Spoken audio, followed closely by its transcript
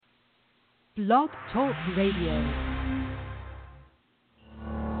Blog Talk Radio.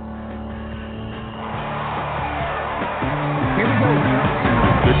 Here we go.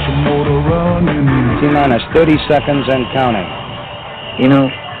 Get your motor running. T-minus 30 seconds and counting. You know,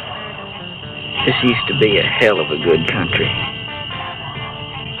 this used to be a hell of a good country.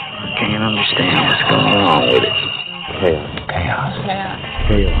 I can't understand what's going on with it. Chaos.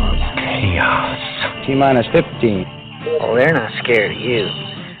 Chaos. T-minus 15. Oh, they're not scared of you.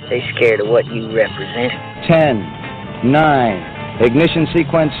 They're scared of what you represent. 10, 9, ignition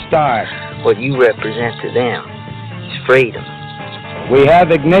sequence start. What you represent to them is freedom. We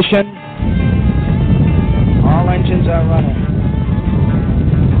have ignition. All engines are running.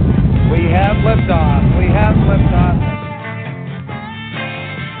 We have liftoff. We have liftoff.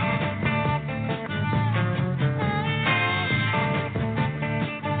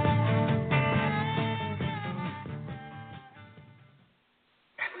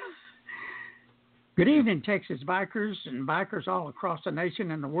 Good evening, Texas bikers and bikers all across the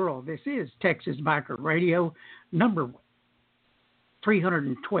nation and the world. This is Texas Biker Radio, number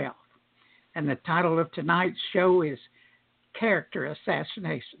 312. And the title of tonight's show is Character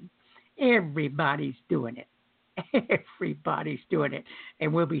Assassination. Everybody's doing it. Everybody's doing it.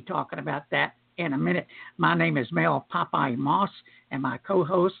 And we'll be talking about that in a minute. My name is Mel Popeye Moss, and my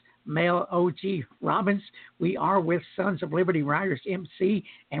co-host, Mel O.G. Robbins. We are with Sons of Liberty Riders MC,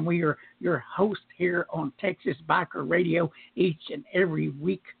 and we are your host here on Texas Biker Radio each and every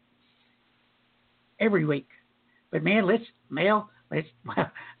week. Every week. But man, let's wait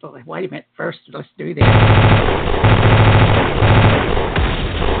a minute. First, let's do this.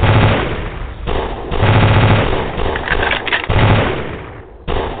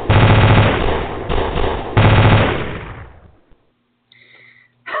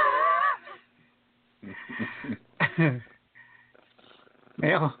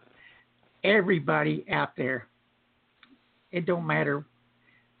 Well, everybody out there, it don't matter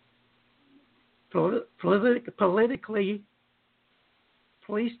politically,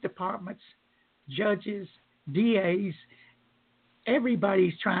 police departments, judges, DAs,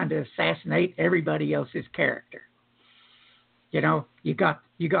 everybody's trying to assassinate everybody else's character. You know, you got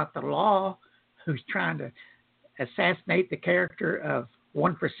the law who's trying to assassinate the character of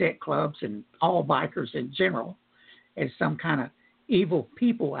 1% clubs and all bikers in general as some kind of evil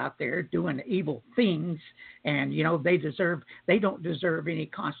people out there doing evil things. And, you know, they don't deserve any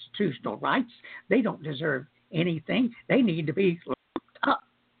constitutional rights. They don't deserve anything. They need to be locked up.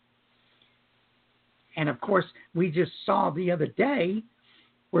 And of course, we just saw the other day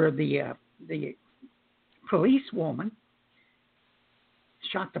where the police woman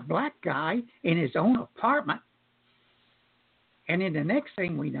shot the black guy in his own apartment. And then the next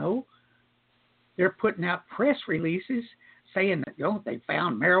thing we know, they're putting out press releases saying that, you know, they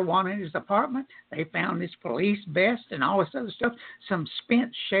found marijuana in his apartment, they found his police vest and all this other stuff, some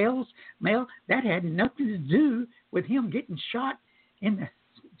spent shells. Mel, that had nothing to do with him getting shot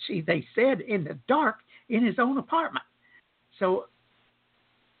they said in the dark in his own apartment. So,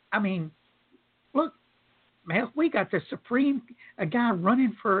 I mean, look, Mel, we got a guy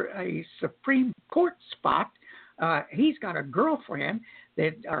running for a Supreme Court spot. He's got a girlfriend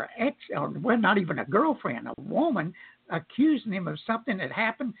not even a girlfriend, a woman accusing him of something that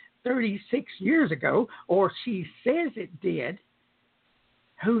happened 36 years ago, or she says it did.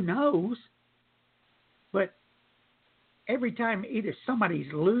 Who knows? But every time either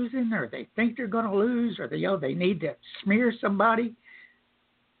somebody's losing or they think they're going to lose or they need to smear somebody,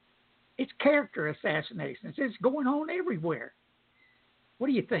 it's character assassinations. It's going on everywhere. What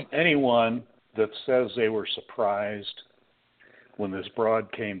do you think? Anyone that says they were surprised when this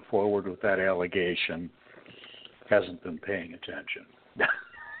broad came forward with that allegation hasn't been paying attention.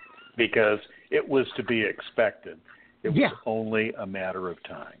 Because it was to be expected. It was only a matter of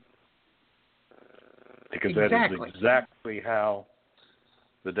time. Because that is exactly how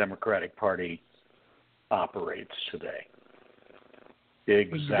the Democratic Party operates today.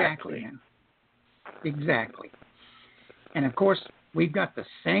 Exactly. And of course, we've got the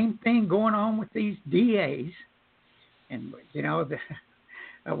same thing going on with these DAs. And, you know,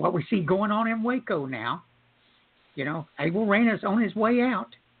 what we see going on in Waco now, you know, Abel Reyna's on his way out.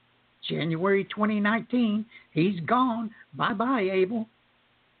 January 2019, he's gone. Bye-bye, Abel.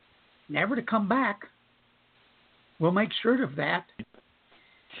 Never to come back. We'll make sure of that.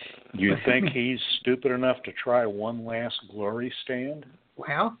 You think he's stupid enough to try one last glory stand?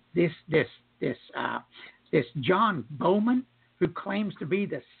 Well, this John Bowman, who claims to be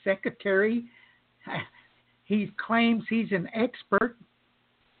the secretary, he claims he's an expert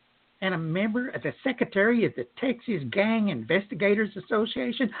and a member of the secretary of the Texas Gang Investigators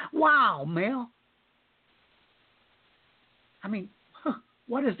Association. Wow, Mel. I mean,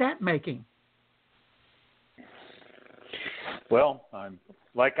 what is that making? Well,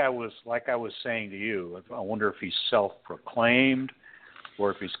 like I was saying to you, I wonder if he's self-proclaimed,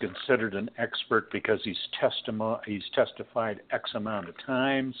 or if he's considered an expert because he's testified X amount of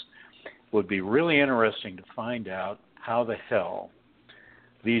times. It would be really interesting to find out how the hell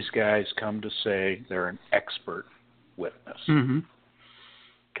these guys come to say they're an expert witness.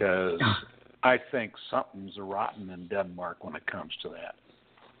 Because I think something's rotten in Denmark when it comes to that.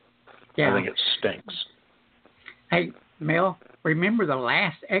 Yeah. I think it stinks. Hey, Mel, remember the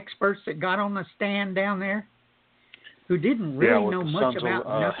last experts that got on the stand down there? Who didn't really know much about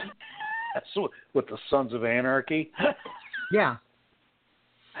nothing? With the Sons of Anarchy? Yeah.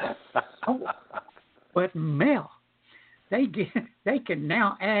 But Mel, they can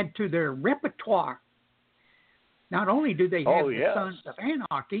now add to their repertoire. Not only do they have the Sons of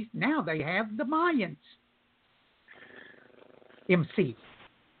Anarchy, now they have the Mayans. MC.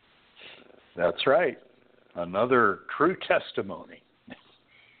 That's right. Another true testimony.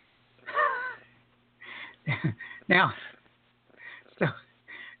 Now, so,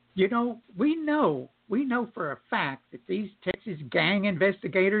 we know for a fact that these Texas gang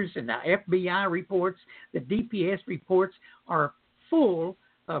investigators and the FBI reports, the DPS reports are full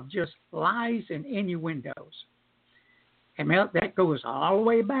of just lies and innuendos. And that goes all the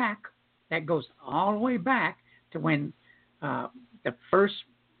way back. That goes all the way back to when the first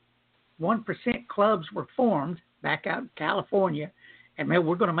 1% clubs were formed back out in California. And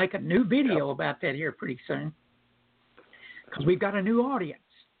we're going to make a new video about that here pretty soon, because we've got a new audience.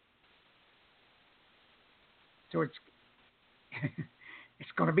 So it's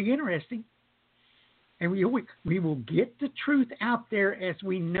going to be interesting. And we will get the truth out there as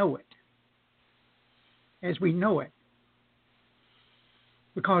we know it. As we know it.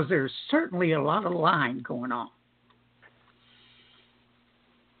 Because there's certainly a lot of lying going on.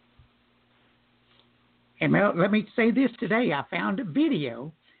 And let me say this today. I found a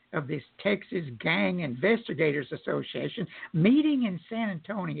video of this Texas Gang Investigators Association meeting in San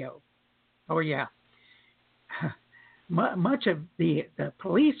Antonio. Oh, yeah. Much of the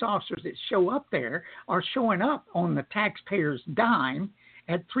police officers that show up there are showing up on the taxpayer's dime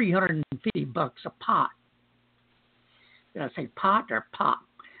at $350 a pop. Did I say pot or pop?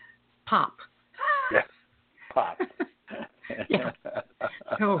 Pop. Yeah, pop. Yeah.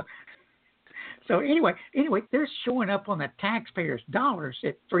 So anyway, they're showing up on the taxpayers' dollars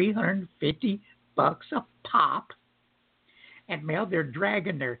at $350 a pop. And they're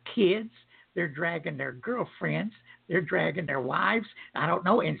dragging their kids, they're dragging their girlfriends, they're dragging their wives. I don't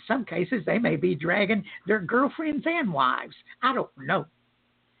know. In some cases, they may be dragging their girlfriends and wives. I don't know.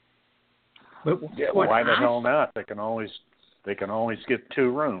 But why the hell not? They can always get 2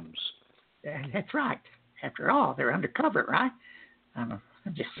 rooms. That's right. After all, they're undercover, right? I'm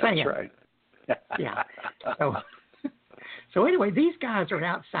just saying. That's right. Yeah. So anyway, these guys are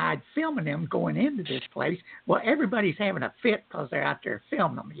outside filming them going into this place. Well, everybody's having a fit because they're out there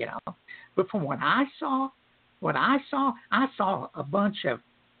filming them, But from what I saw a bunch of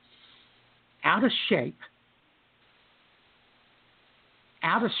out of shape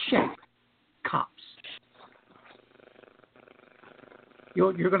cops.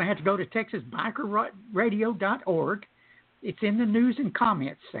 You're going to have to go to TexasBikerRadio.org. It's in the news and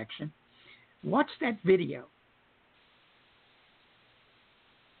comments section. Watch that video.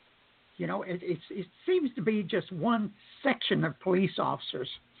 It seems to be just one section of police officers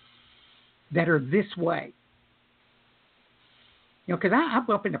that are this way. Because I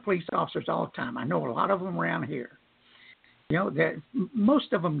bump into police officers all the time. I know a lot of them around here. That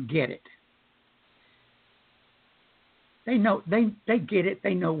most of them get it. They know they get it.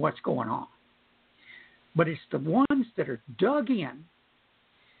 They know what's going on. But it's the ones that are dug in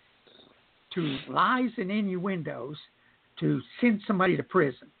to lies and innuendos to send somebody to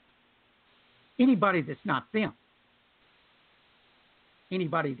prison. Anybody that's not them.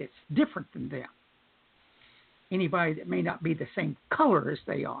 Anybody that's different than them. Anybody that may not be the same color as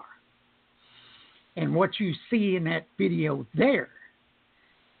they are. And what you see in that video there,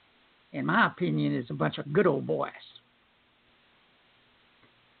 in my opinion, is a bunch of good old boys.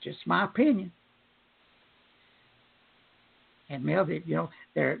 Just my opinion. And they're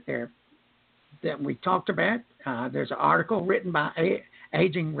that we talked about. There's an article written by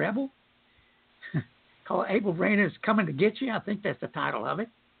Aging Rebel called Abel, Reyna's Coming to Get You. I think that's the title of it.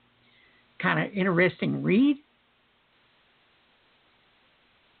 Kind of interesting read.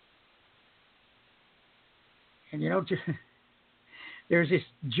 And there's this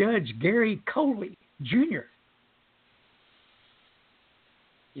Judge Gary Coley Jr.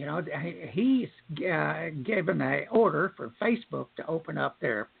 You know, he's given an order for Facebook to open up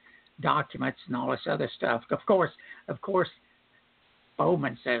their documents and all this other stuff. Of course,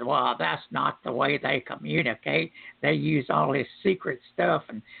 Bowman says, well, that's not the way they communicate. They use all this secret stuff,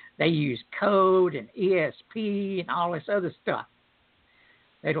 and they use code and ESP and all this other stuff.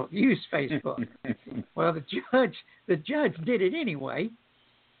 They don't use Facebook. Well, the judge did it anyway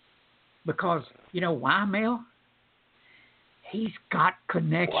because, you know why, Mel? He's got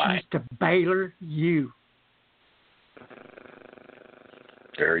connections to Baylor U.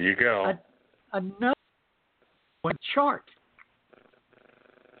 There you go. Another one chart.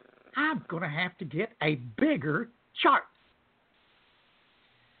 I'm going to have to get a bigger chart.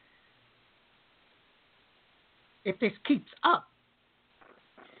 If this keeps up.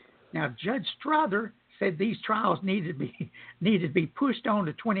 Now, Judge Strother said these trials needed to be pushed on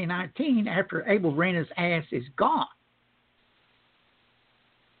to 2019 after Abel Reyna's ass is gone.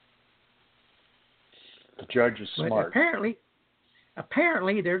 The judge is But smart.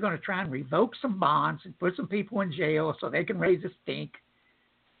 apparently they're going to try and revoke some bonds and put some people in jail so they can raise a stink.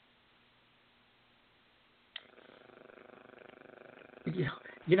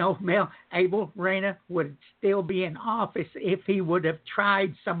 You know, Mel, Abel Reyna would still be in office if he would have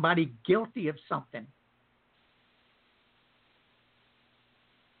tried somebody guilty of something.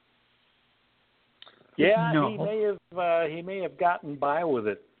 Yeah, No. he may have gotten by with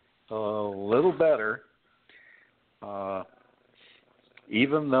it a little better,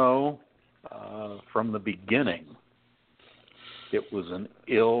 even though from the beginning it was an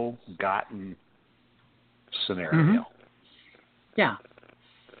ill-gotten scenario. Mm-hmm. Yeah.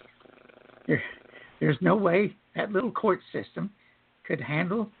 There's no way that little court system could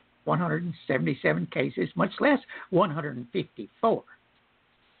handle 177 cases, much less 154.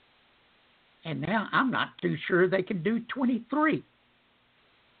 And now I'm not too sure they can do 23.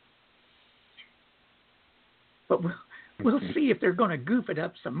 But we'll see if they're going to goof it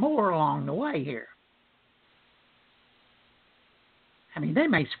up some more along the way here. I mean, they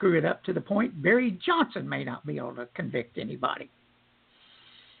may screw it up to the point Barry Johnson may not be able to convict anybody.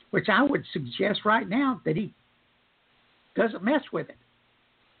 Which I would suggest right now that he doesn't mess with it.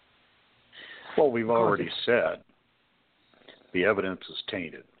 Well, we've already said the evidence is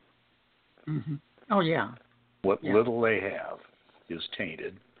tainted. Mm-hmm. Oh, yeah. What little they have is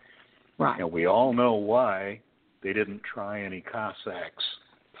tainted. Right. And we all know why they didn't try any Cossacks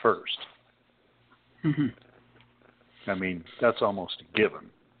first. Mm-hmm. I mean, that's almost a given.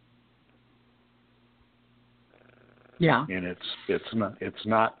 Yeah. And it's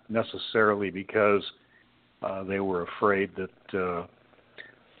not necessarily because they were afraid that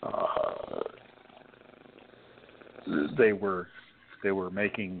they were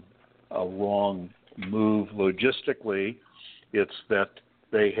making a wrong move logistically. It's that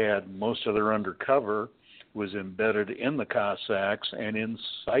they had most of their undercover was embedded in the Cossacks and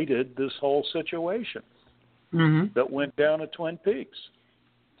incited this whole situation that went down at Twin Peaks.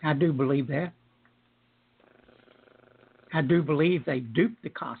 I do believe that. I do believe they duped the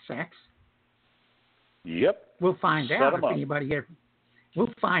Cossacks. Yep. We'll find out if anybody ever.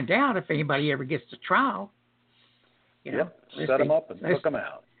 We'll find out if anybody ever gets to trial. You know, set them up and took them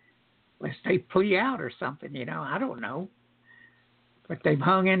out. Unless they plea out or something, you know. I don't know. But they've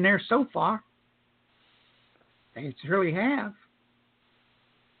hung in there so far. They really have.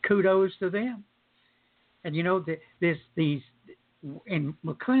 Kudos to them. And you know these in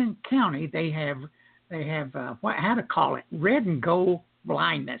McLean County they have how to call it, red and gold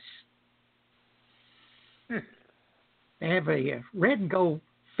blindness. They have a red and gold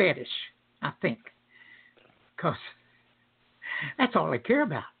fetish, I think, because that's all they care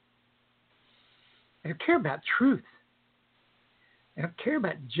about. They don't care about truth. They don't care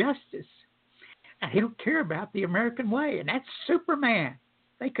about justice. And they don't care about the American way. And that's Superman.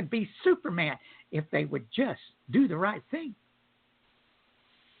 They could be Superman if they would just do the right thing.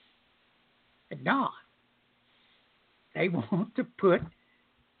 And no, they want to put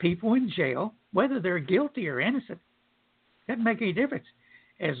people in jail, whether they're guilty or innocent. Doesn't make any difference,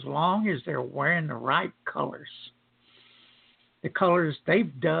 as long as they're wearing the right colors. The colors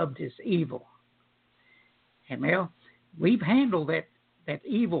they've dubbed as evil. And, Mel, we've handled that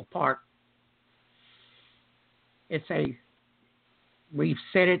evil part. We've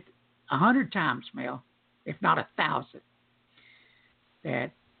said it 100 times, Mel, if not 1,000,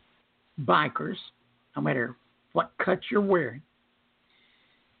 that bikers, no matter what cut you're wearing,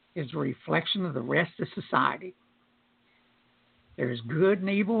 is a reflection of the rest of society. There's good and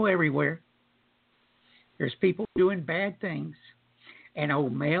evil everywhere. There's people doing bad things. And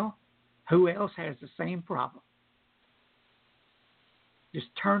old Mel, who else has the same problem? Just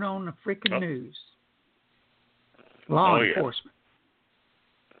turn on the freaking news. Law enforcement.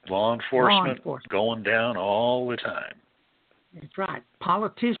 Law enforcement going down all the time. That's right.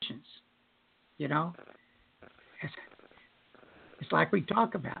 Politicians, you know. It's like we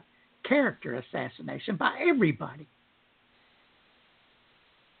talk about character assassination by everybody.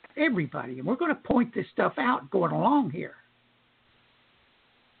 Everybody. And we're going to point this stuff out going along here.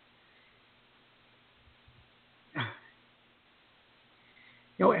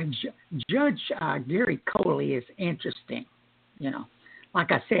 You know, and Judge Gary Coley is interesting. You know,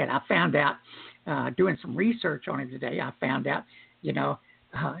 like I said, I found out doing some research on him today. I found out, you know,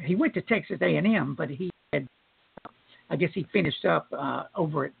 he went to Texas A&M, but he had, I guess he finished up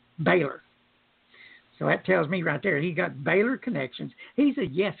over at Baylor. So that tells me right there he got Baylor connections. He's a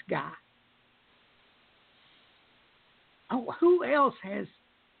yes guy. Oh, who else has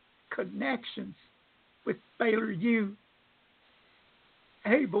connections with Baylor U?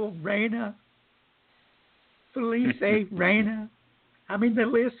 Abel, Reyna, Felice, Reyna. I mean, the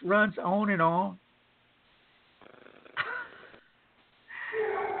list runs on and on.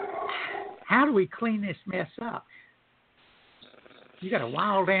 How do we clean this mess up? You got a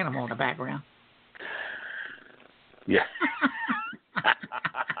wild animal in the background. Yeah.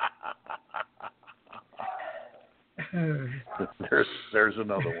 There's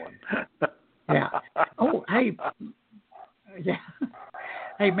another one. Yeah. Oh, hey. Yeah.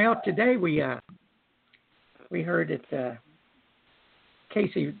 Hey, Mel. Today we heard that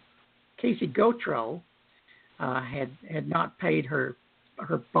Cassie Gotro had not paid her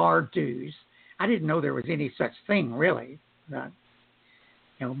bar dues. I didn't know there was any such thing really. You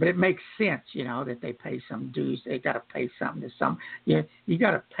know, but it makes sense, you know, that they pay some dues. They got to pay something to some. You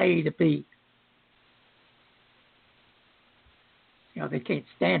got to pay to be. You know, they can't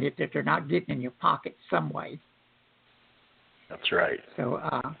stand it that they're not getting in your pocket some way. That's right. So,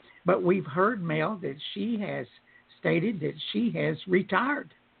 but we've heard, Mel, that she has stated that she has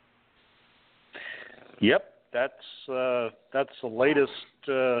retired. Yep, that's the latest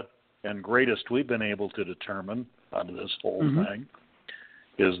and greatest we've been able to determine out of this whole thing.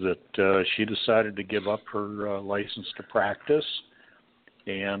 Is that she decided to give up her license to practice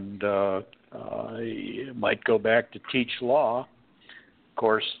and might go back to teach law. Of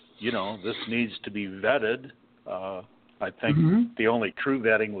course, you know, this needs to be vetted. I think the only true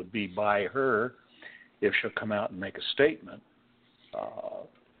vetting would be by her if she'll come out and make a statement.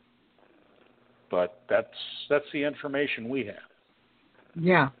 But that's the information we have.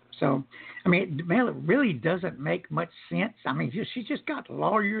 Yeah. So, I mean, Mel, it really doesn't make much sense. I mean, she just got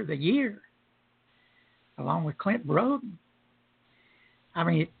Lawyer of the Year along with Clint Broden. I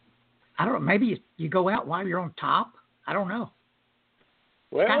mean, I don't know. Maybe you go out while you're on top. I don't know.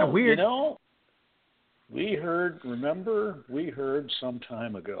 Well, kind of weird. You know, we heard some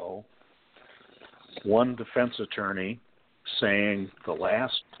time ago one defense attorney saying the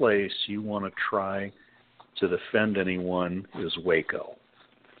last place you want to try to defend anyone is Waco.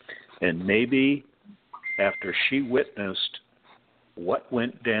 And maybe after she witnessed what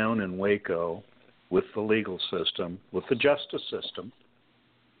went down in Waco with the legal system, with the justice system,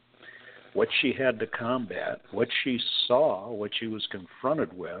 what she had to combat, what she saw, what she was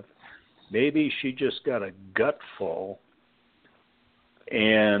confronted with, maybe she just got a gutful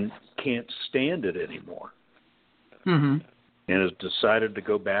and can't stand it anymore. And has decided to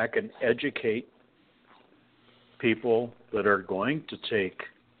go back and educate people that are going to take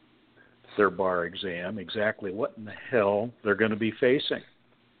their bar exam exactly what in the hell they're going to be facing.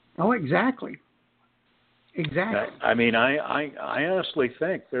 Oh, exactly. Exactly. I mean, I honestly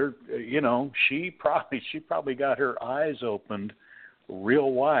think she probably got her eyes opened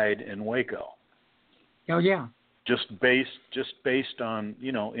real wide in Waco. Oh yeah. Just based on,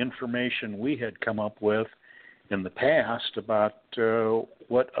 you know, information we had come up with in the past about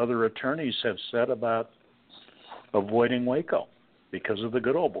what other attorneys have said about avoiding Waco because of the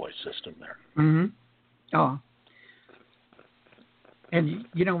good old boy system there. Oh. And,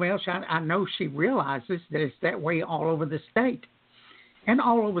 you know, Mel, I know she realizes that it's that way all over the state and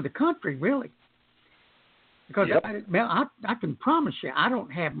all over the country, really. Because, Mel, I can promise you, I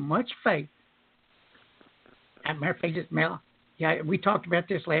don't have much faith. As a matter of fact, Mel, yeah, we talked about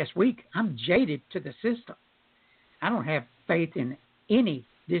this last week. I'm jaded to the system. I don't have faith in any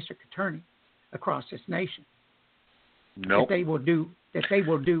district attorney across this nation. Nope. That they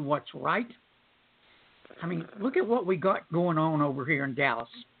will do what's right. I mean, look at what we got going on over here in Dallas.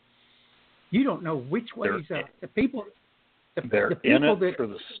 You don't know which ways the people. They're in it for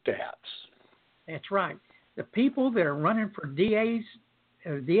the stats. That's right. the people that are running for DA's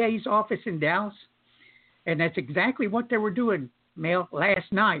office in Dallas, and that's exactly what they were doing, Mel,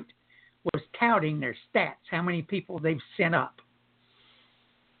 last night, was touting their stats, how many people they've sent up.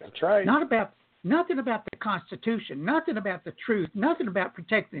 That's right. Nothing about the Constitution, nothing about the truth, nothing about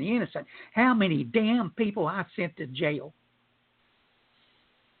protecting the innocent. How many damn people I sent to jail.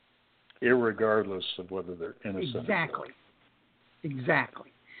 Irregardless of whether they're innocent.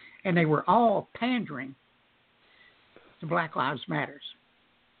 Exactly. And they were all pandering to Black Lives Matters.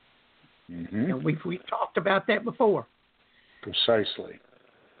 Mm-hmm. And we've talked about that before. Precisely.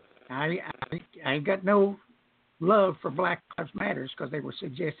 I ain't got no love for Black Lives Matters because they were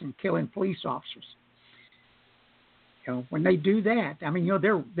suggesting killing police officers. When they do that, I mean,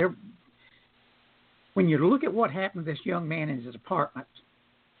 they're when you look at what happened to this young man in his apartment,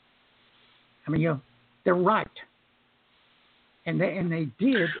 I mean, they're right. And they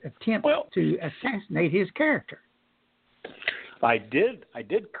did attempt to assassinate his character. I did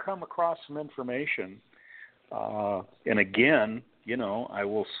come across some information, and again, I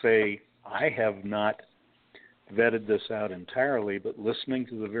will say I have not vetted this out entirely, but listening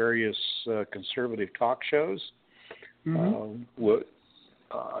to the various conservative talk shows, to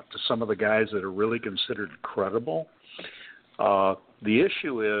some of the guys that are really considered credible, the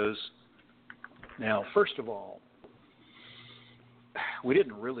issue is, now, first of all, we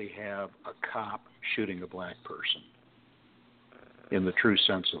didn't really have a cop shooting a black person in the true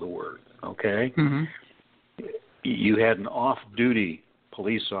sense of the word, okay? Mm-hmm. You had an off-duty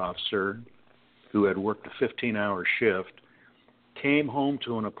police officer who had worked a 15-hour shift, came home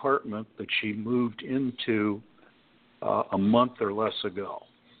to an apartment that she moved into a month or less ago,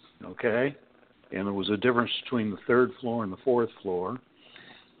 okay? And there was a difference between the third floor and the fourth floor.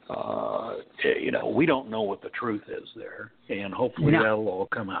 We don't know what the truth is there, and hopefully that'll all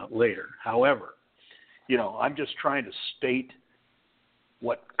come out later. However, I'm just trying to state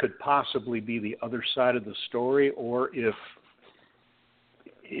what could possibly be the other side of the story, or if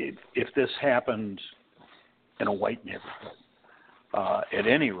this happened in a white neighborhood. At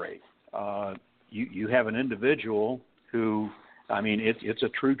any rate, you have an individual who, I mean, it's a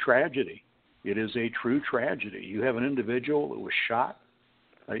true tragedy. It is a true tragedy. You have an individual that was shot.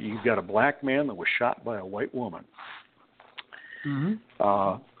 You've got a black man that was shot by a white woman.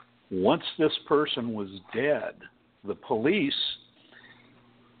 Mm-hmm. Once this person was dead, the police,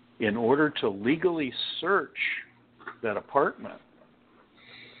 in order to legally search that apartment,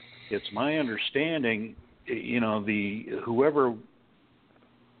 it's my understanding, whoever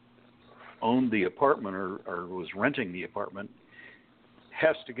owned the apartment or was renting the apartment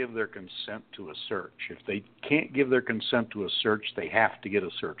has to give their consent to a search. If they can't give their consent to a search, they have to get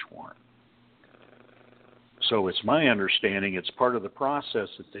a search warrant. So it's my understanding it's part of the process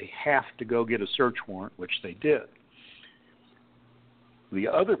that they have to go get a search warrant, which they did. The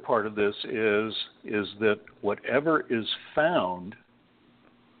other part of this is that whatever is found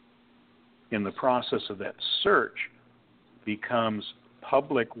in the process of that search becomes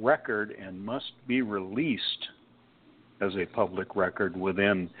public record and must be released as a public record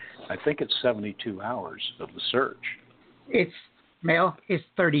within, I think it's 72 hours of the search. It's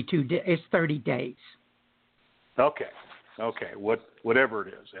 30 days. Okay. Whatever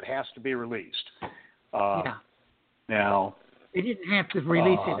it is, it has to be released. Now, they didn't have to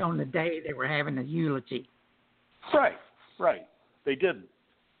release it on the day they were having the eulogy. Right. They didn't.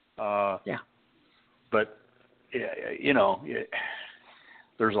 But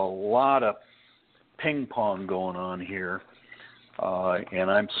there's a lot of ping pong going on here,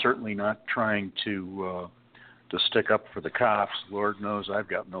 and I'm certainly not trying to stick up for the cops. Lord knows I've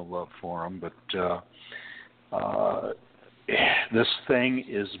got no love for them, but this thing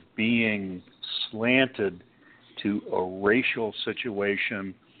is being slanted to a racial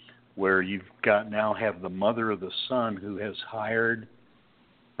situation where you've got now have the mother of the son who has hired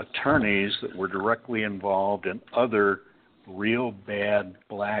attorneys that were directly involved in other real bad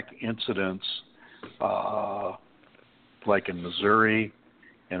black incidents, like in Missouri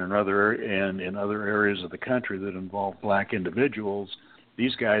and in other areas of the country that involve black individuals.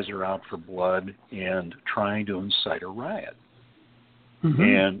 These guys are out for blood and trying to incite a riot. Mm-hmm.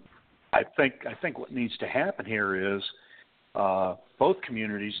 And I think what needs to happen here is both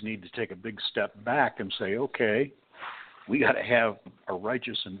communities need to take a big step back and say, okay, we got to have a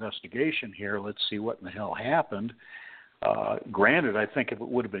righteous investigation here. Let's see what in the hell happened. Granted, I think if it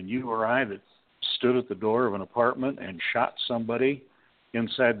would have been you or I that stood at the door of an apartment and shot somebody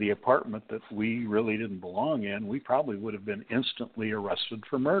inside the apartment that we really didn't belong in, we probably would have been instantly arrested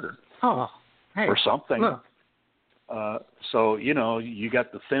for murder. Oh, hey, or something. Look. So, you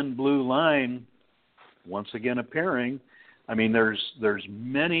got the thin blue line once again appearing. I mean, there's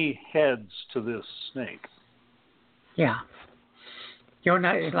many heads to this snake. Yeah. You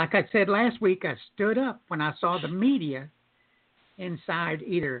know, like I said last week, I stood up when I saw the media inside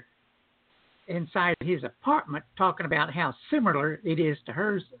his apartment talking about how similar it is to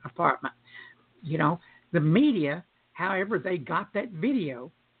her apartment. You know, the media, however they got that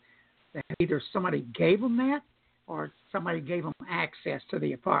video, that either somebody gave them that or somebody gave them access to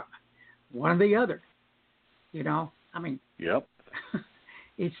the apartment. One or the other. You know, I mean, yep.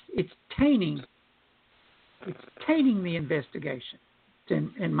 it's tainting the investigation,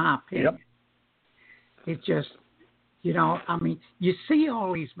 in my opinion. Yep. It just, you know, I mean, you see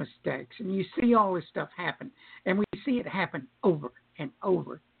all these mistakes and you see all this stuff happen, and we see it happen over and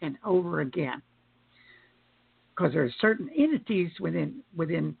over and over again. Because there are certain entities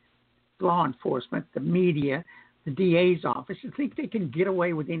within law enforcement, the media, the DA's office, that think they can get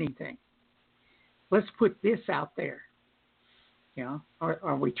away with anything. Let's put this out there. You know,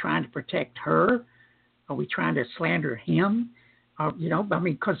 are we trying to protect her? Are we trying to slander him? You know, I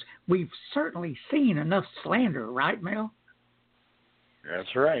mean, because we've certainly seen enough slander, right, Mel?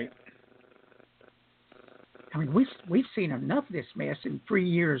 That's right. I mean, we've seen enough of this mess in 3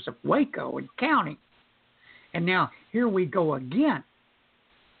 years of Waco and counting. And now here we go again.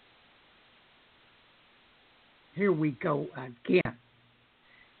 Here we go again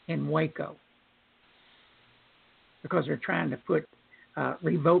in Waco. Because they're trying to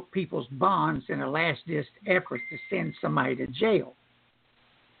revoke people's bonds in a last-ditch effort to send somebody to jail.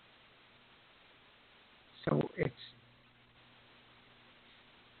 So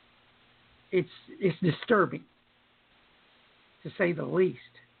it's disturbing, to say the least.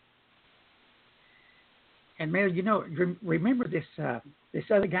 And Mel, you know, remember this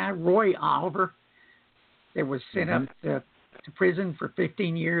other guy, Roy Oliver, that was sent up to prison for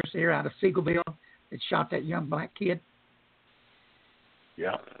 15 years there out of Seagoville, that shot that young black kid?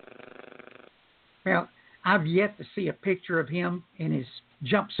 Yeah. Well, I've yet to see a picture of him in his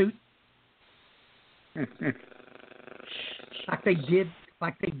jumpsuit. like they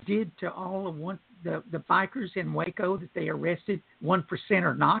did to all of the bikers in Waco that they arrested, 1%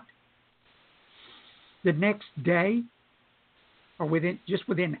 or not. The next day, or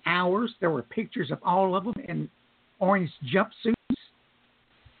within hours, there were pictures of all of them in orange jumpsuits.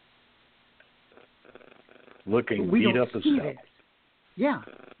 Looking beat up as hell. Yeah,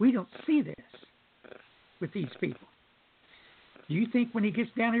 we don't see this with these people. Do you think when he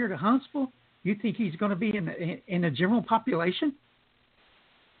gets down here to Huntsville, you think he's going to be in the general population?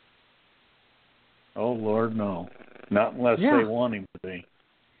 Oh, Lord, no. Not unless they want him to be.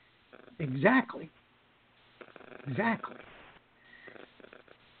 Exactly.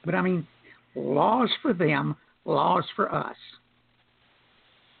 But, I mean, laws for them, laws for us.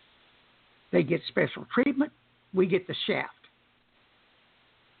 They get special treatment. We get the shaft.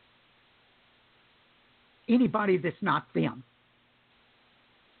 Anybody that's not them,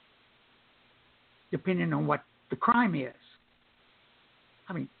 depending on what the crime is.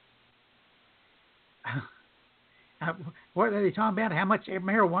 I mean, what are they talking about? How much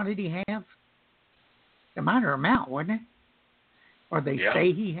marijuana did he have? A minor amount, wasn't it? Or they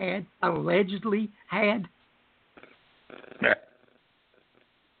say he had, allegedly had.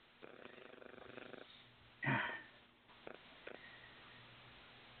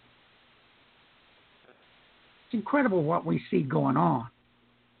 It's incredible what we see going on.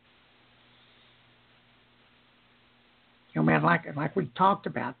 You know, man, like we talked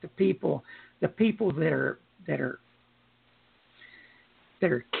about, the people that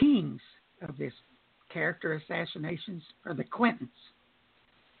are kings of this character assassinations are the Clintons.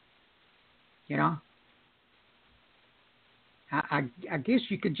 You know, I guess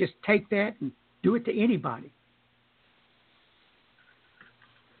you could just take that and do it to anybody,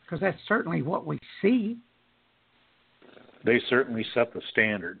 because that's certainly what we see. They certainly set the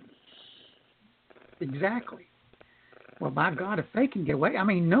standard. Exactly. Well, by God, if they can get away, I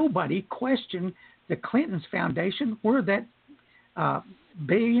mean, nobody questioned the Clintons Foundation where that $1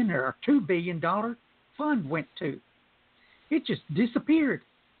 billion or $2 billion fund went to. It just disappeared.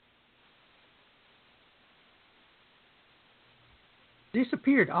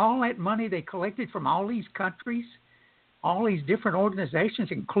 All that money they collected from all these countries, all these different organizations,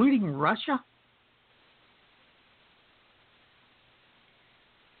 including Russia.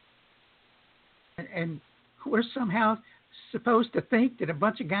 And we're somehow supposed to think that a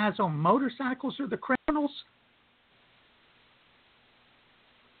bunch of guys on motorcycles are the criminals?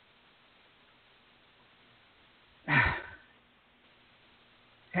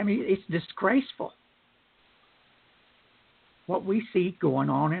 I mean, it's disgraceful what we see going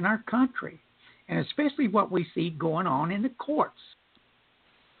on in our country. and especially what we see going on in the courts.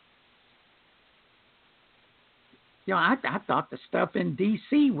 You know, I thought the stuff in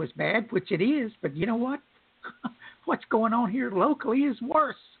D.C. was bad, which it is, but you know what? What's going on here locally is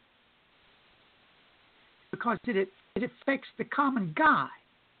worse because it affects the common guy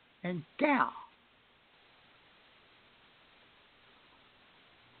and gal.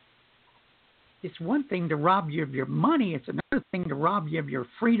 It's one thing to rob you of your money. It's another thing to rob you of your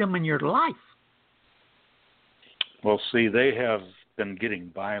freedom and your life. Well, see, they have been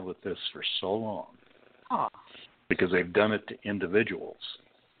getting by with this for so long because they've done it to individuals.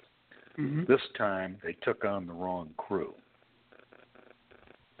 Mm-hmm. This time, they took on the wrong crew.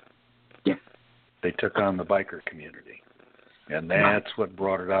 Yeah. They took on the biker community, and that's what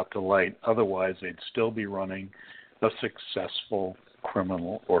brought it out to light. Otherwise, they'd still be running a successful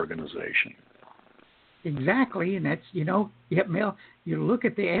criminal organization. Exactly, and that's, you know, Mel, you look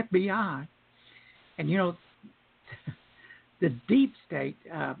at the FBI, and, you know, the deep state,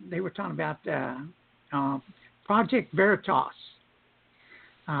 they were talking about Project Veritas.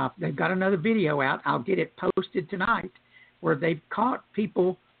 They've got another video out. I'll get it posted tonight, where they've caught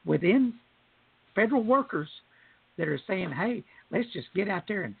people within federal workers that are saying, hey, let's just get out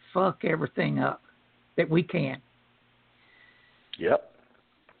there and fuck everything up that we can. Yep.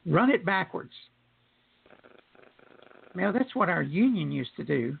 Run it backwards. Now, that's what our union used to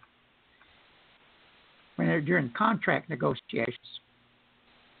do when they're during contract negotiations.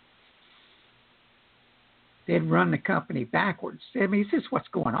 They'd run the company backwards. I mean, this is what's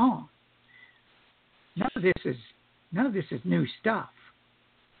going on. None of this is new stuff.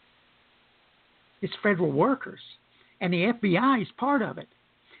 It's federal workers, and the FBI is part of it.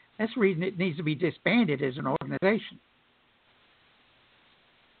 That's the reason it needs to be disbanded as an organization.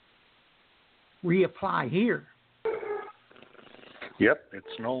 Reapply here. Yep,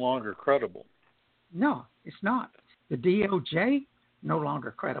 it's no longer credible. No, it's not. The DOJ, no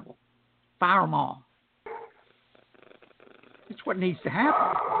longer credible. Fire them all. That's what needs to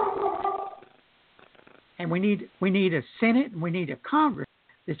happen. And we need a Senate and we need a Congress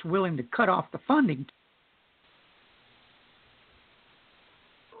that's willing to cut off the funding.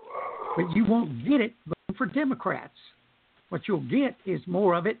 But you won't get it voting for Democrats. What you'll get is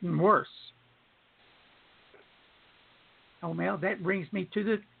more of it and worse. Oh, Mel, that brings me to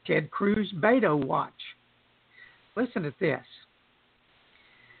the Ted Cruz Beto watch. Listen to this.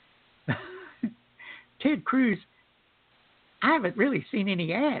 Ted Cruz, I haven't really seen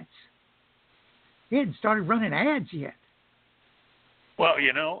any ads. He hadn't started running ads yet. Well,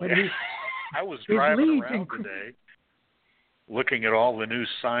 you know, I was driving around today looking at all the new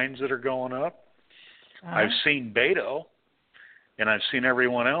signs that are going up. I've seen Beto, and I've seen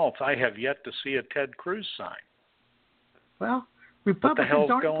everyone else. I have yet to see a Ted Cruz sign. Well, Republicans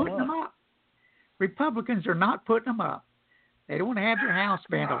aren't putting them up. Republicans are not putting them up. They don't want to have their house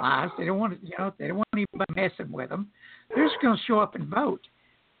vandalized. They don't want to, they don't want anybody messing with them. They're just going to show up and vote.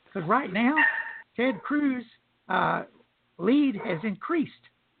 Because right now, Ted Cruz' lead has increased.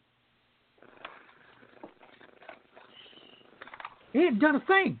 He hadn't done a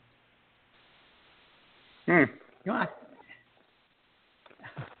thing.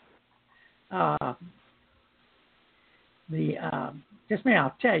 Just me,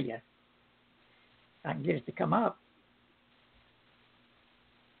 I'll tell you. I can get it to come up.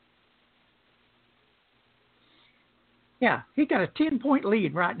 Yeah, he got a 10-point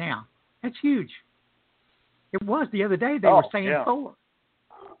lead right now. That's huge. It was the other day. They were saying 4.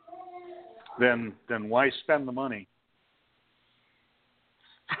 Then why spend the money?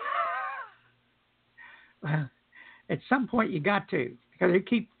 Well, at some point you got to, because they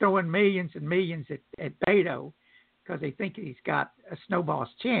keep throwing millions and millions at Beto because they think he's got a snowball's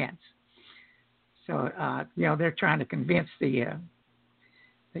chance. So they're trying to convince the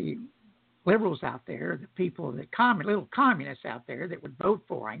liberals out there, the people, the little communists out there that would vote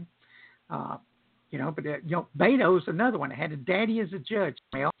for him. But Beto's another one that had a daddy as a judge,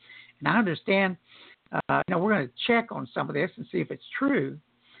 Mel. And I understand. We're going to check on some of this and see if it's true.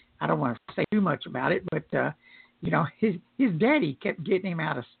 I don't want to say too much about it, but his daddy kept getting him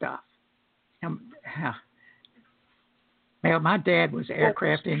out of stuff. Well, my dad was an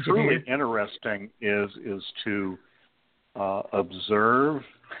aircraft engineer. What's truly interesting is to observe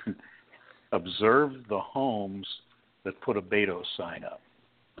the homes that put a Beto sign up.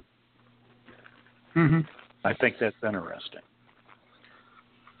 Mm-hmm. I think that's interesting.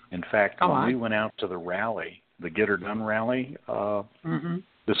 In fact, when we went out to the rally, the Get Her Done rally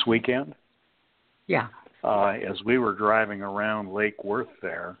this weekend, as we were driving around Lake Worth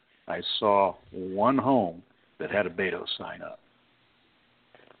there, I saw one home that had a Beto sign up.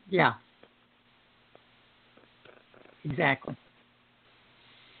 Yeah. Exactly.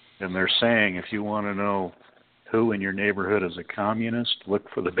 And they're saying if you want to know who in your neighborhood is a communist, look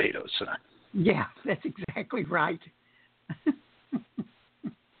for the Beto sign. Yeah, that's exactly right.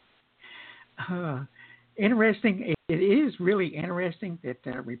 Interesting. It is really interesting that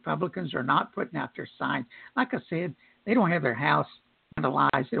Republicans are not putting out their signs. Like I said, they don't have their house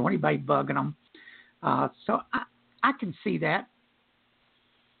vandalized. They don't want anybody bugging them. So I can see that.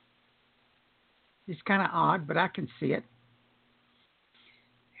 It's kind of odd, but I can see it.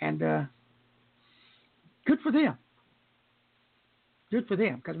 And good for them. Good for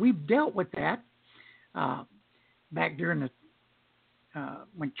them, because we've dealt with that back during the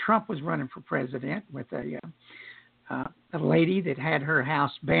when Trump was running for president with a lady that had her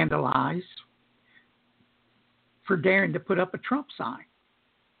house vandalized for daring to put up a Trump sign.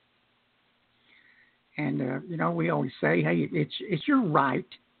 And we always say, hey, it's your right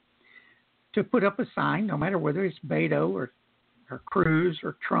to put up a sign, no matter whether it's Beto or Cruz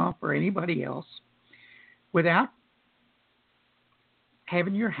or Trump or anybody else, without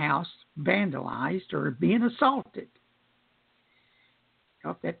having your house vandalized or being assaulted.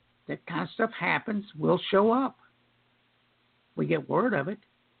 If that kind of stuff happens, we'll show up. We get word of it.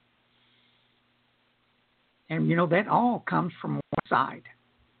 And, that all comes from one side.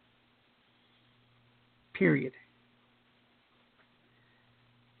 Period.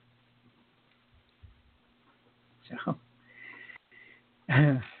 So,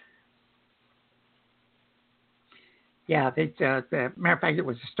 yeah, the matter of fact, it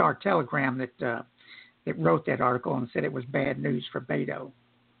was the Star Telegram that wrote that article and said it was bad news for Beto.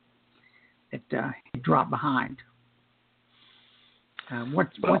 That he dropped behind.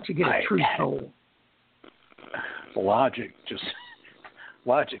 Once you get a truth poll. Logic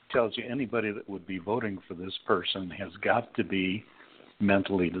tells you anybody that would be voting for this person has got to be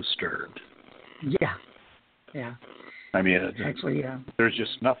mentally disturbed. Yeah. I mean, actually, there's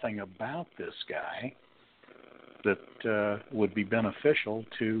just nothing about this guy that would be beneficial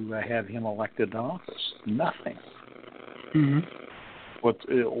to have him elected to office. Nothing. Mm-hmm.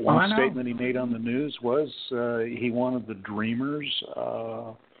 One statement he made on the news was he wanted the Dreamers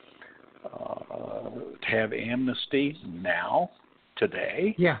to have amnesty now,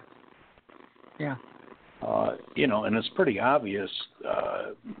 today. Yeah. And it's pretty obvious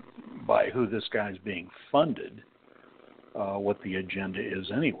by who this guy's being funded what the agenda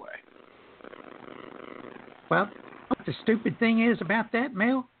is anyway. Well, what the stupid thing is about that,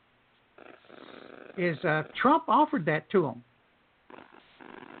 Mel, is Trump offered that to him.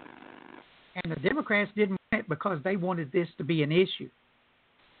 And the Democrats didn't want it because they wanted this to be an issue.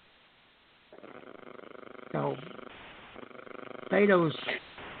 So, Beto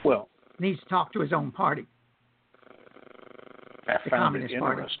needs to talk to his own party. I found it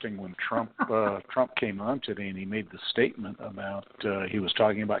interesting when Trump came on today and he made the statement about he was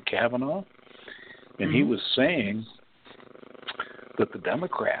talking about Kavanaugh, and he was saying that the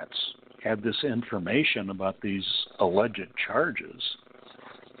Democrats had this information about these alleged charges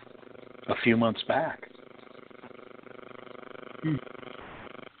a few months back,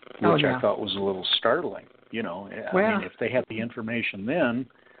 which I thought was a little startling. I mean, if they had the information then,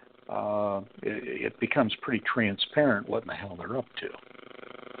 it becomes pretty transparent what in the hell they're up to.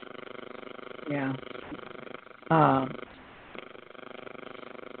 Yeah.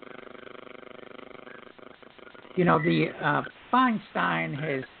 The Feinstein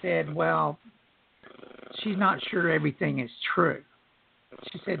has said, well, she's not sure everything is true.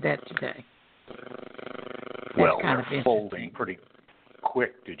 She said that today. They're folding pretty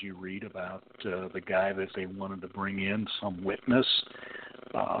quick. Did you read about the guy that they wanted to bring in, some witness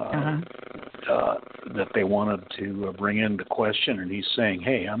that they wanted to bring in to question, and he's saying,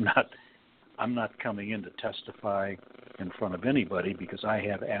 "Hey, I'm not coming in to testify in front of anybody because I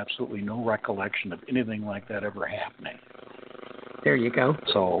have absolutely no recollection of anything like that ever happening." There you go.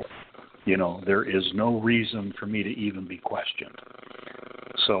 So, there is no reason for me to even be questioned.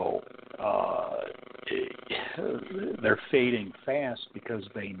 So, they're fading fast because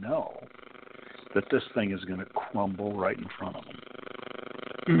they know that this thing is going to crumble right in front of them.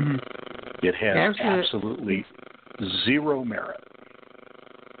 Mm-hmm. It has absolutely zero merit.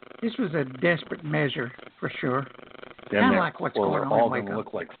 This was a desperate measure for sure. Kind of like what's going on. They're all going to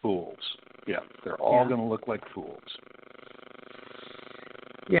look like fools. Yeah, they're all going to look like fools.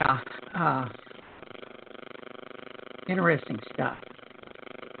 Yeah. Interesting stuff.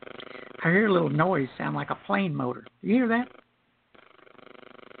 I hear a little noise sound like a plane motor. You hear that?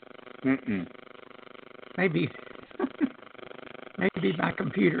 Mm-mm. Maybe my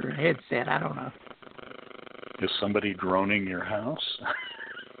computer headset. I don't know. Is somebody droning your house?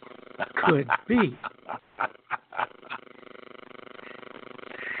 Could be.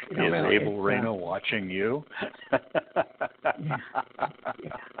 Is Abel Reyna watching you?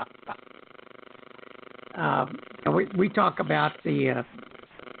 Yeah. We talk about the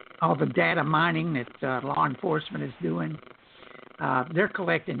all the data mining that law enforcement is doing. They're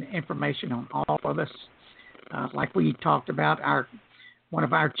collecting information on all of us. Like we talked about, one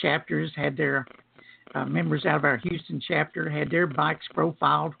of our chapters had their members out of our Houston chapter had their bikes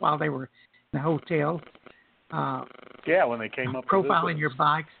profiled while they were in the hotel. When they came up profiling your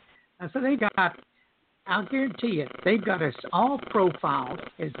bikes. So they got, I'll guarantee you, they've got us all profiled,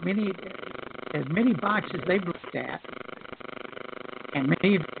 as many bikes as they've looked at, and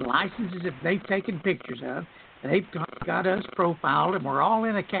many licenses that they've taken pictures of. They've got us profiled, and we're all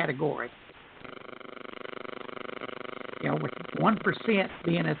in a category. With 1%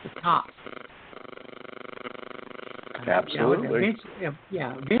 being at the top. Absolutely.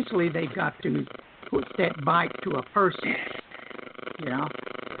 Eventually they've got to put that bike to a person,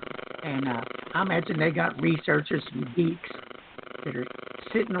 And I imagine they got researchers and geeks that are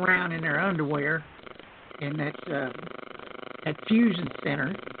sitting around in their underwear in that fusion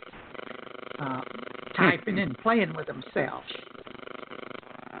center, typing and playing with themselves.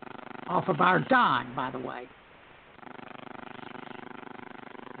 Off of our dime, by the way.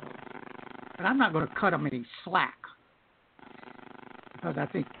 But I'm not going to cut them any slack because I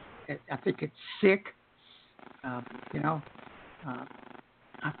think it's sick. I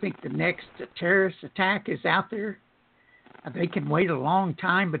think the next terrorist attack is out there. They can wait a long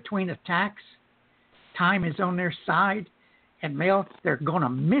time between attacks. Time is on their side, and they're going to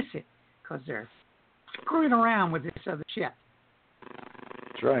miss it because they're screwing around with this other shit.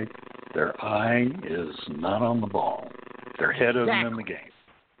 That's right. Their eye is not on the ball. Their head isn't in the game.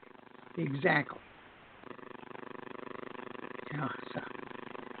 Exactly.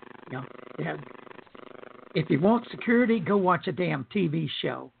 If you want security, go watch a damn TV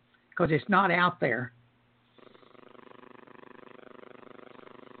show because it's not out there.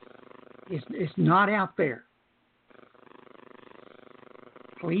 It's not out there.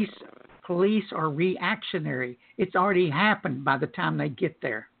 Police are reactionary. It's already happened by the time they get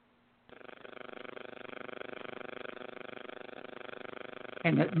there.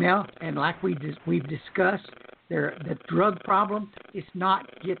 And like we've discussed, the drug problem is not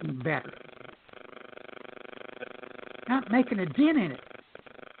getting better. Not making a dent in it.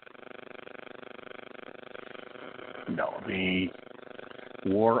 No, the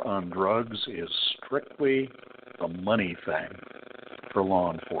war on drugs is strictly a money thing for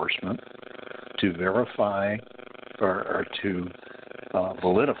law enforcement to verify or to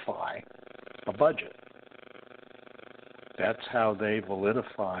validify a budget. That's how they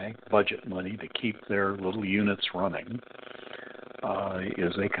validify budget money to keep their little units running,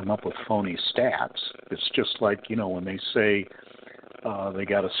 is they come up with phony stats. It's just like, when they say they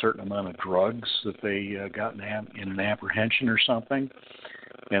got a certain amount of drugs that they got in an apprehension or something,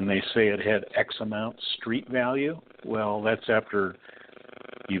 and they say it had X amount street value. Well, that's after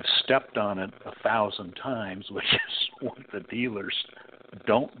you've stepped on it 1,000 times, which is what the dealers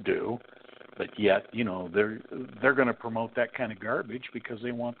don't do. But yet, they're going to promote that kind of garbage because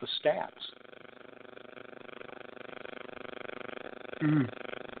they want the stats.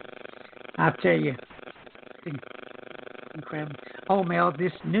 I'll tell you, incredible. Oh, Mel,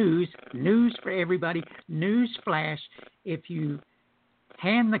 this news for everybody, news flash. If you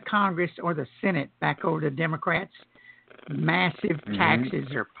hand the Congress or the Senate back over to Democrats, massive taxes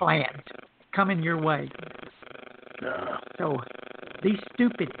are planned coming your way. So be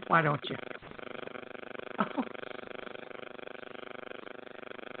stupid, why don't you?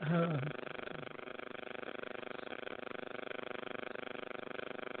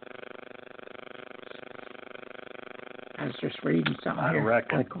 I was just reading something I here.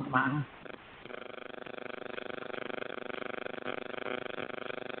 reckon.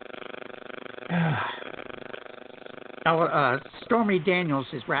 Stormy Daniels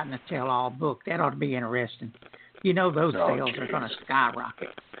is writing a tell-all book. That ought to be interesting. Those sales are going to skyrocket.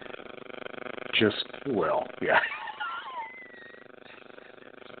 Yeah.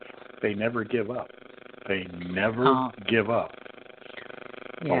 They never give up. They never give up.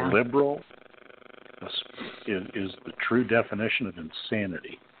 Yeah. A liberal is the true definition of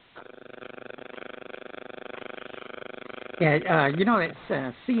insanity. Yeah, it's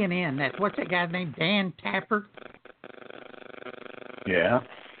CNN. What's that guy's name? Dan Tapper. Yeah.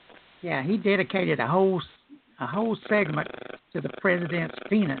 Yeah, he dedicated a whole segment to the president's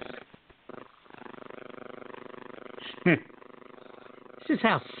penis. This is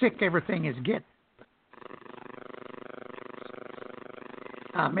how sick everything is getting.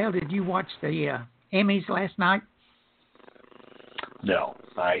 Mel, did you watch the Emmys last night? No,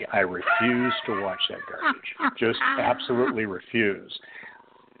 I refuse to watch that garbage. Just absolutely refuse.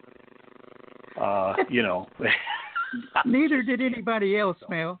 You know. Neither did anybody else,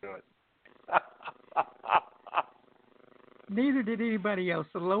 Mel. Neither did anybody else.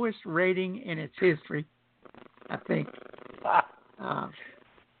 The lowest rating in its history, I think.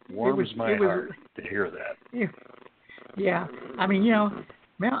 Warms my heart to hear that. Yeah. I mean, you know,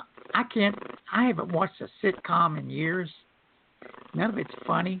 Mel, I haven't watched a sitcom in years. None of it's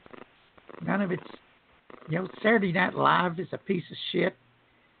funny. None of it's, you know, Saturday Night Live is a piece of shit.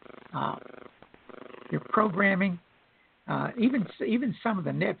 Your programming, even some of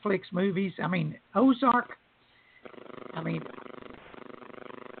the Netflix movies. I mean, Ozark. I mean,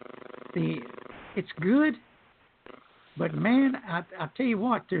 it's good, but man, I tell you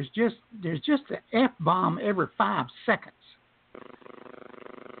what, there's just an F-bomb every 5 seconds.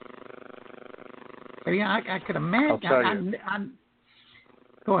 So, yeah, I could imagine. I'll tell you.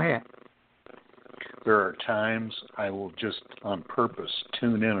 Go ahead. There are times I will just on purpose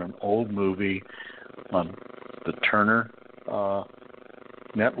tune in an old movie on the Turner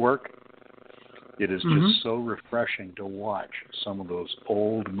network. It is just so refreshing to watch some of those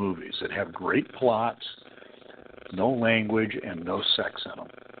old movies that have great plots, no language, and no sex in them.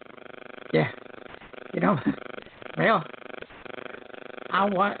 Yeah. You know, well,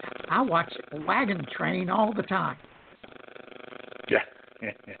 I watch Wagon Train all the time. Yeah.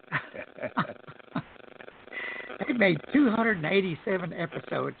 They made 287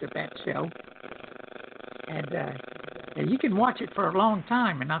 episodes of that show. And you can watch it for a long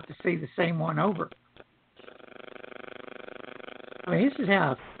time and not to see the same one over. I mean, this is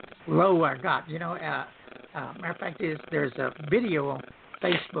how low I got. You know, matter of fact is there's a video on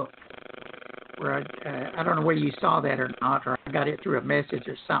Facebook where I don't know whether you saw that or not, or I got it through a message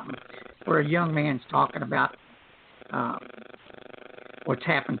or something, where a young man's talking about what's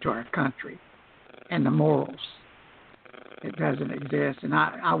happened to our country and the morals. It doesn't exist, and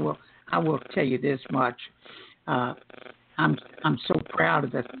I will tell you this much. I'm so proud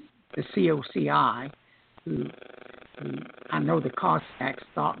of the COCI, who I know the Cossacks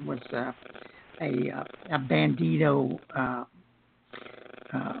thought was a bandito,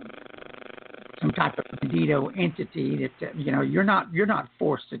 some type of bandito entity that you know you're not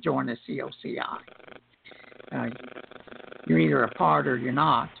forced to join the COCI. You're either a part or you're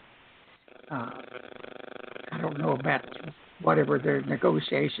not. I don't know about whatever their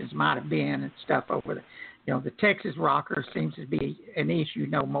negotiations might have been and stuff over the, you know, the Texas rocker seems to be an issue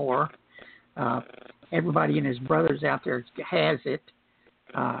no more. Everybody and his brothers out there has it.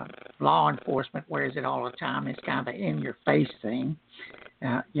 Law enforcement wears it all the time. It's kind of an in-your-face thing,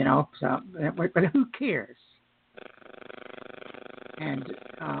 you know. So, but who cares? And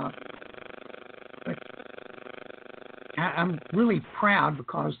but I'm really proud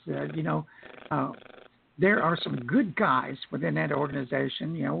because you know. There are some good guys within that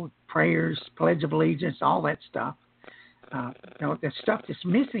organization, you know, prayers, Pledge of Allegiance, all that stuff. You know, the stuff that's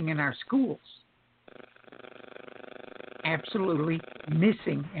missing in our schools. Absolutely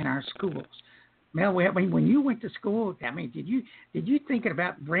missing in our schools. Mel, I mean, when you went to school, I mean, did you think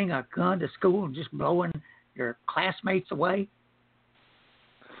about bringing a gun to school and just blowing your classmates away?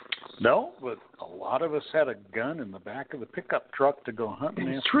 No, but a lot of us had a gun in the back of the pickup truck to go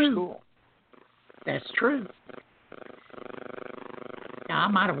hunting after school. That's true. Now, I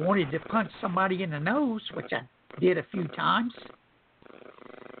might have wanted to punch somebody in the nose, which I did a few times.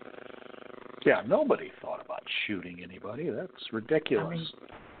 Yeah, nobody thought about shooting anybody. That's ridiculous.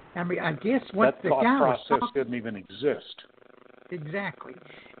 I mean, I guess what that the thought guy process was talking, didn't even exist. Exactly.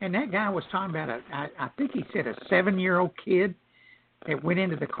 And that guy was talking about, I think he said a 7-year-old kid that went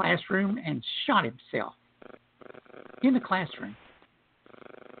into the classroom and shot himself in the classroom.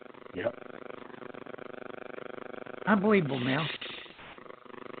 Yep. Unbelievable, Mel.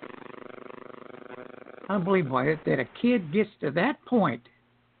 Unbelievable that a kid gets to that point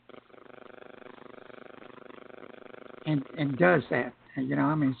and does that. And, you know,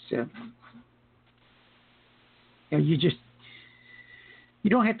 I mean, it's, you know, you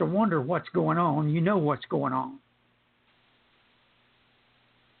don't have to wonder what's going on. You know what's going on.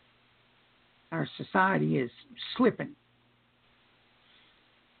 Our society is slipping.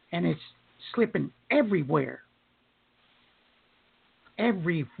 And it's slipping everywhere.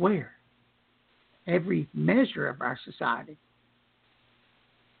 Everywhere. Every measure of our society.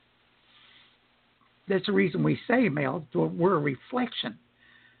 That's the reason we say, Mel, we're a reflection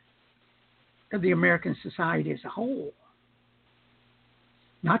of the American society as a whole.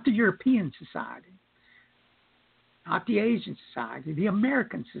 Not the European society. Not the Asian society. The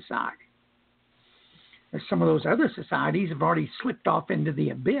American society. some of those other societies have already slipped off into the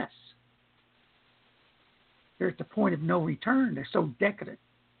abyss. They're at the point of no return. They're so decadent.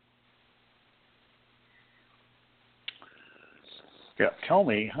 Yeah, tell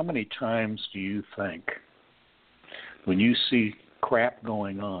me, how many times do you think when you see crap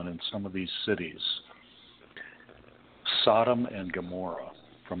going on in some of these cities, Sodom and Gomorrah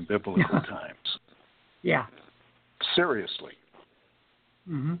from biblical times? Yeah. Seriously.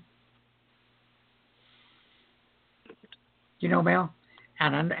 Mm-hmm. You know, Mel,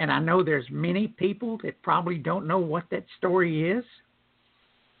 and I know there's many people that probably don't know what that story is.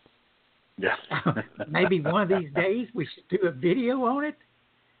 Yeah. Maybe one of these days we should do a video on it,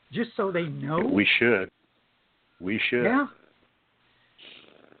 just so they know. We should. We should. Yeah.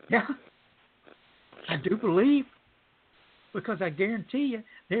 Yeah. I do believe, because I guarantee you,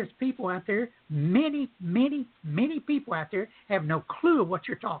 there's people out there, many, many, many people out there have no clue of what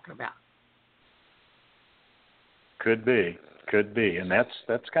you're talking about. Could be, and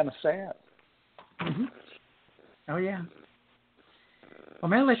that's kind of sad. Mm-hmm. Oh yeah. Well,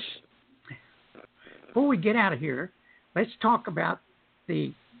 man, before we get out of here, let's talk about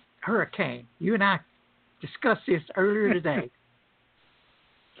the hurricane. You and I discussed this earlier today.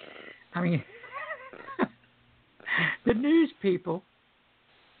 I mean, the news people,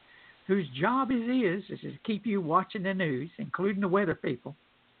 whose job it is to keep you watching the news, including the weather people,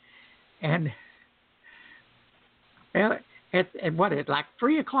 and at like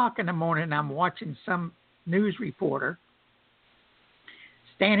 3 o'clock in the morning, I'm watching some news reporter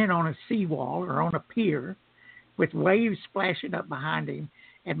standing on a seawall or on a pier with waves splashing up behind him.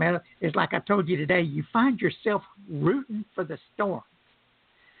 And man, it's like I told you today, you find yourself rooting for the storm,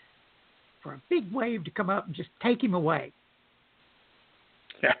 for a big wave to come up and just take him away.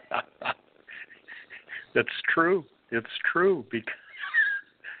 That's true. It's true, because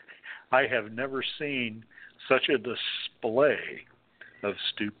I have never seen such a display of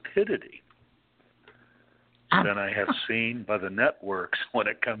stupidity than I have seen by the networks when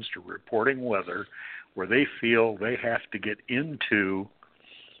it comes to reporting weather, where they feel they have to get into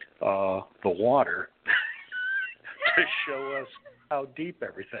the water to show us how deep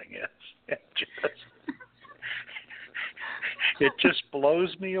everything is. It just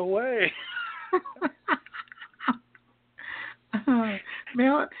blows me away.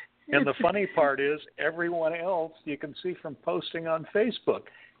 Mel, and the funny part is, everyone else, you can see from posting on Facebook,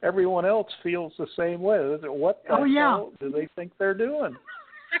 everyone else feels the same way. What the hell do they think they're doing?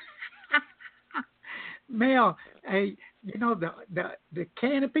 Mel, hey, you know the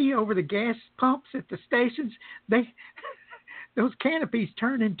canopy over the gas pumps at the stations, those canopies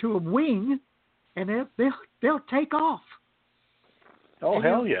turn into a wing, and they'll take off. Oh, and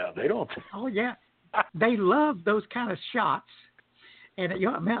hell yeah, they don't. Oh yeah, they love those kind of shots. And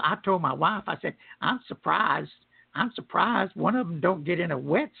you know, Mel, I told my wife, I said, I'm surprised one of them don't get in a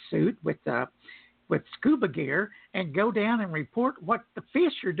wetsuit with scuba gear and go down and report what the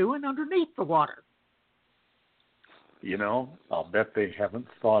fish are doing underneath the water. You know, I'll bet they haven't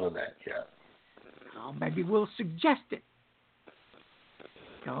thought of that yet. Oh, maybe we'll suggest it.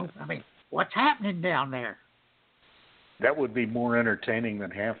 You know, I mean, what's happening down there? That would be more entertaining than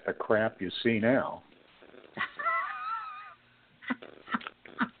half the crap you see now.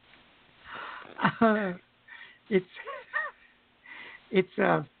 It's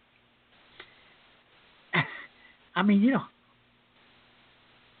I mean, you know,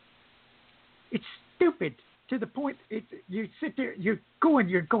 it's stupid to the point. You sit there, you're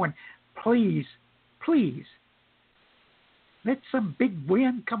going, please, let some big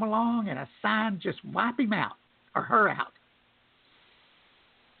wind come along and a sign just wipe him out or her out.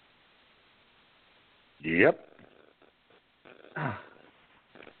 Yep. Of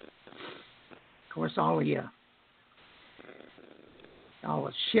course, all the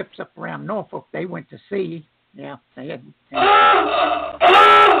ships up around Norfolk, they went to sea. Yeah, they had.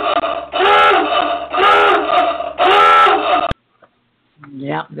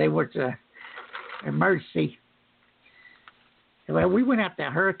 Yeah, they were to emergency. Well, we went out to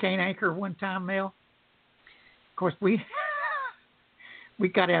hurricane anchor one time, Mel. Of course, we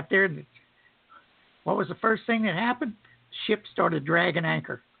got out there. What was the first thing that happened? Ship started dragging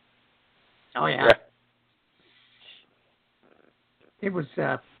anchor. Oh yeah. It was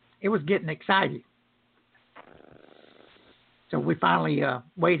getting exciting. So we finally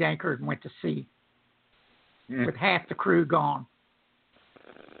weighed anchor and went to sea with half the crew gone.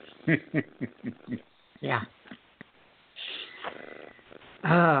 Yeah.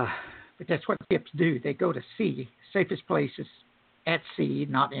 But that's what ships do. They go to sea, safest places at sea,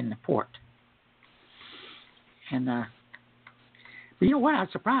 not in the port. And You know what? I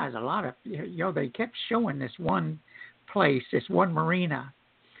was surprised. A lot of, they kept showing this one place, this one marina.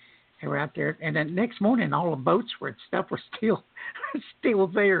 They were out there, and then next morning, all the boats and stuff were still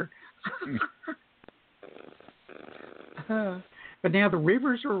there. But now the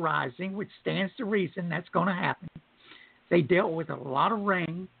rivers are rising, which stands to reason that's going to happen. They dealt with a lot of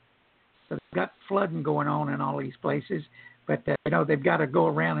rain, so they've got flooding going on in all these places. But they've got to go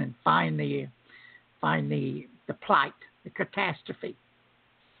around and find the plight, the catastrophe,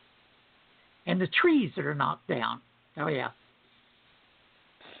 and the trees that are knocked down. Oh yeah,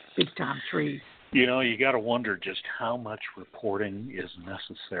 big time trees. You got to wonder just how much reporting is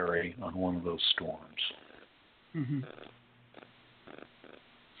necessary on one of those storms. Mm-hmm.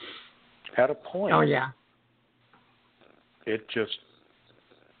 At a point. Oh yeah. It just,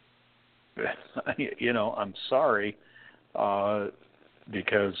 I'm sorry,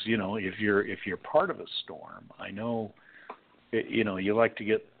 because if you're part of a storm, I know, you like to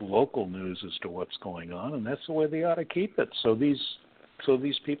get local news as to what's going on, and that's the way they ought to keep it. So these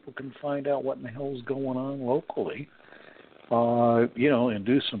people can find out what in the hell is going on locally, and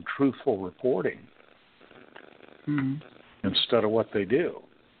do some truthful reporting instead of what they do.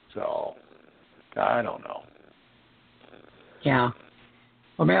 So I don't know. Yeah.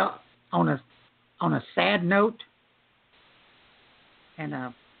 Well, Mel, on a sad note, and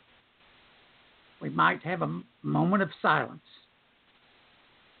we might have a moment of silence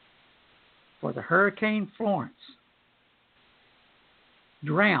for the Hurricane Florence.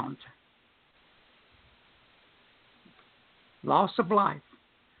 Drowned. Loss of life.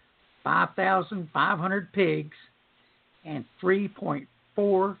 5,500 pigs and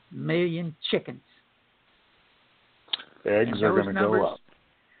 3.4 million chickens. Eggs are going to go up.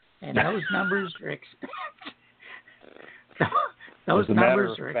 And those numbers are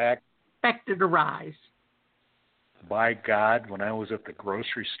expected to rise. By God, when I was at the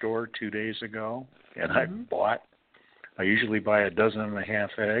grocery store 2 days ago, and I usually buy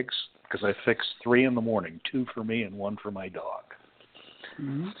 12.5 eggs, because I fix 3 in the morning, 2 for me and 1 for my dog.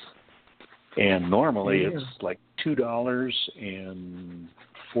 Mm-hmm. And normally it's like $2 and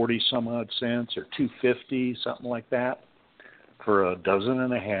 40 some odd cents, or $2.50, something like that, for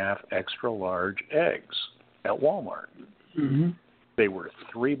 12.5 extra large eggs at Walmart. Mm-hmm. They were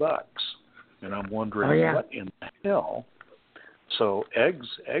 $3, and I'm wondering what in the hell. So eggs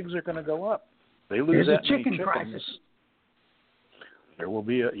are going to go up. They lose that many chickens. Crisis. There will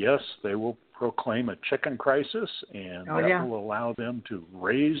be they will proclaim a chicken crisis, and that will allow them to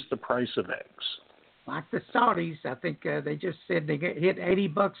raise the price of eggs. Like the Saudis, I think they just said they hit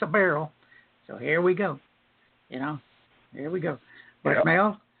 $80 a barrel. So here we go. Here we go. But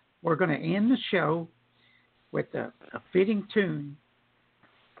Mel, we're going to end the show with a fitting tune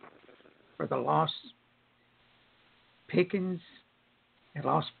for the lost pickings and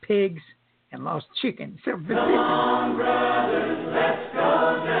lost pigs and lost chickens. Come on, brothers, let's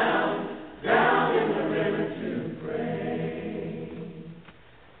go down in the river to pray.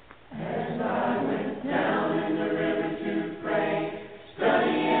 As I went down in the river to pray,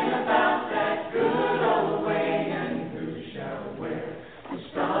 studying about that good old way, and who shall wear the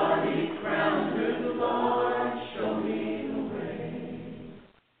starry crown? Good Lord, show me the way.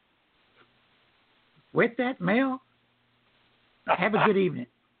 With that, Mel, have a good evening.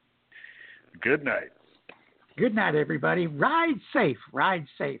 Good night. Good night, everybody. Ride safe. Ride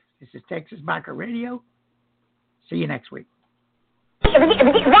safe. This is Texas Biker Radio. See you next week.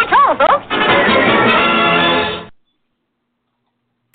 That's all, folks.